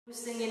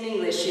Sing in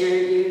English,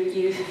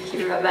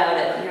 you're about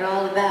it, you're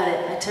all about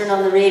it. I turn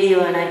on the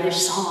radio and I hear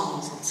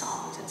songs and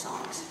songs and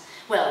songs.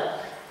 Well,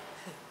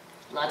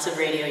 lots of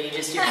radio, you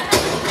just hear.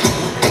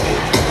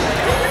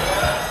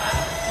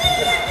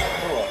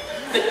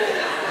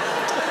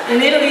 But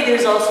in Italy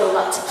there's also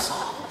lots of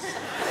songs.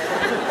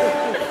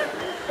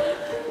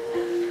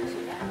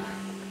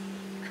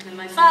 And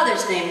my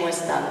father's name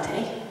was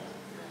Dante,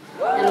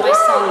 and my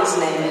son's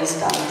name is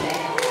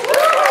Dante.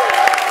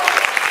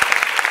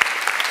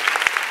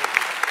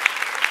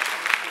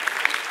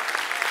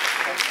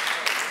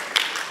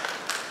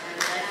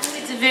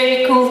 It's a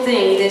very cool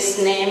thing,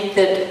 this name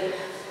that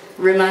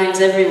reminds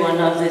everyone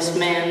of this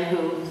man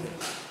who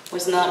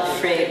was not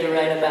afraid to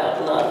write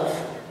about love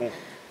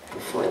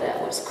before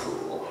that was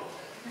cool.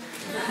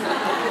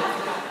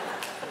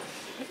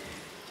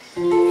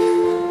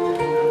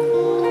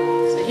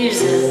 So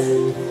here's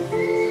a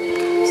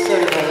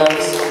sort of a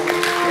love song.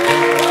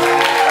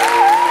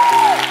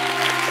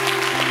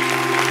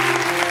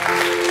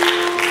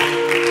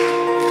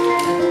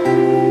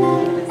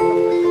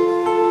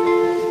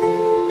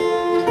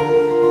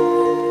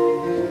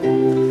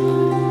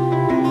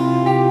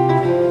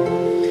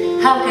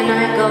 How can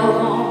I go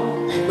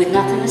home with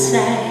nothing to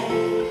say?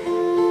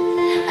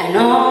 I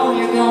know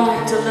you're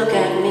going to look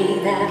at me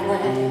that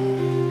way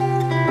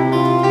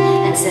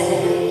and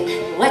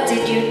say, what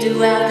did you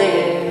do out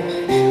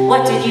there?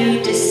 What did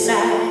you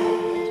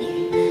decide?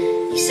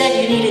 You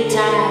said you needed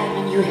time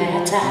and you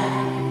had time.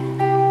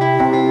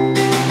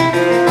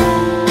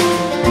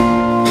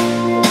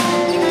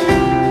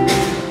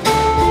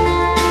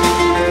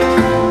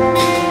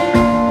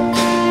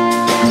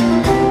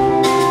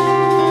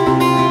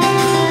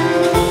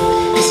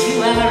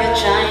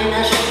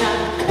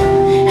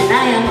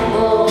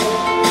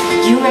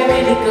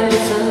 Good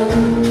food,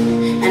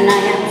 and I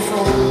am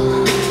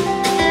full.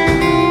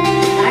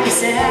 I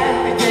guess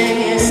everything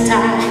is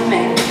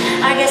timing.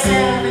 I guess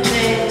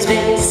everything's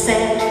been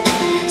said.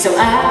 So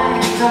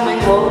I'm coming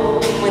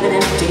home with an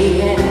empty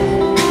head.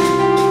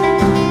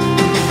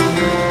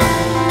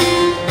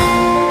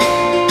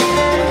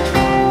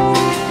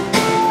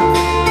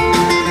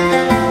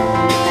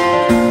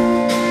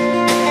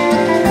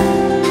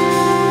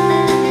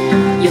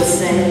 You'll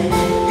say,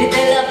 did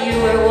they love you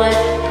or what?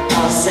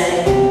 I'll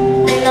say,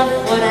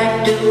 what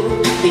I do,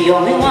 the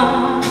only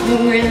one who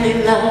really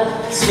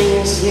loves me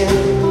is you.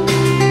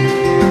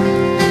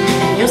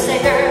 And you'll say,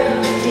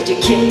 girl, did you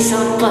kick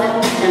some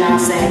butt? And I'll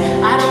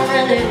say, I don't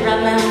really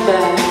remember,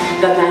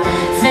 but my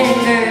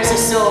fingers are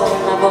sore,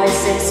 my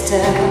voice is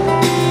too.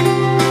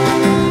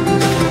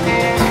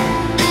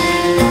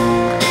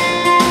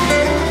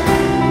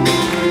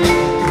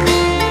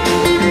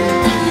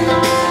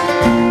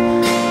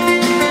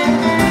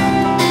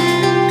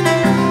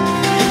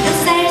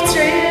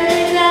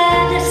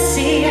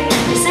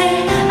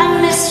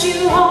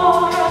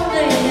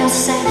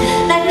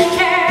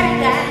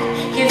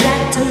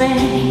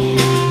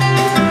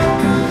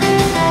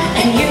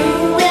 And you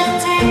will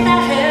take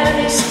that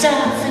heavy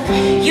stuff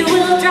and you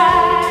will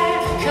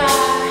drive the car.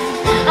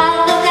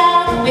 I'll look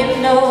out the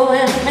window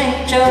and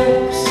make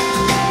jokes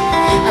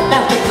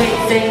about the way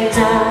things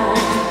are.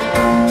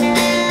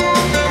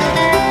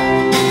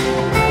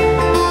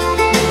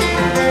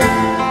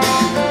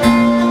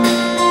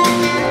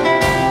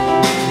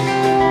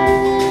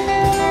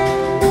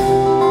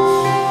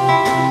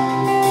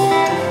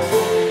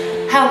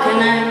 How can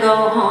I go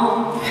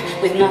home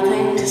with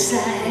nothing to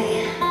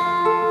say?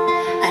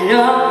 I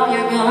know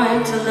you're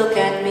going to look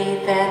at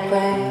me that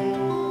way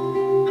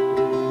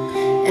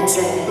and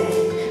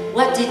say,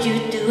 what did you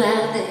do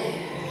out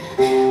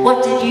there?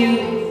 What did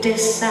you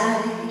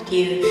decide?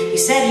 You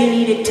said you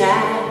needed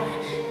time,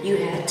 you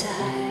had time.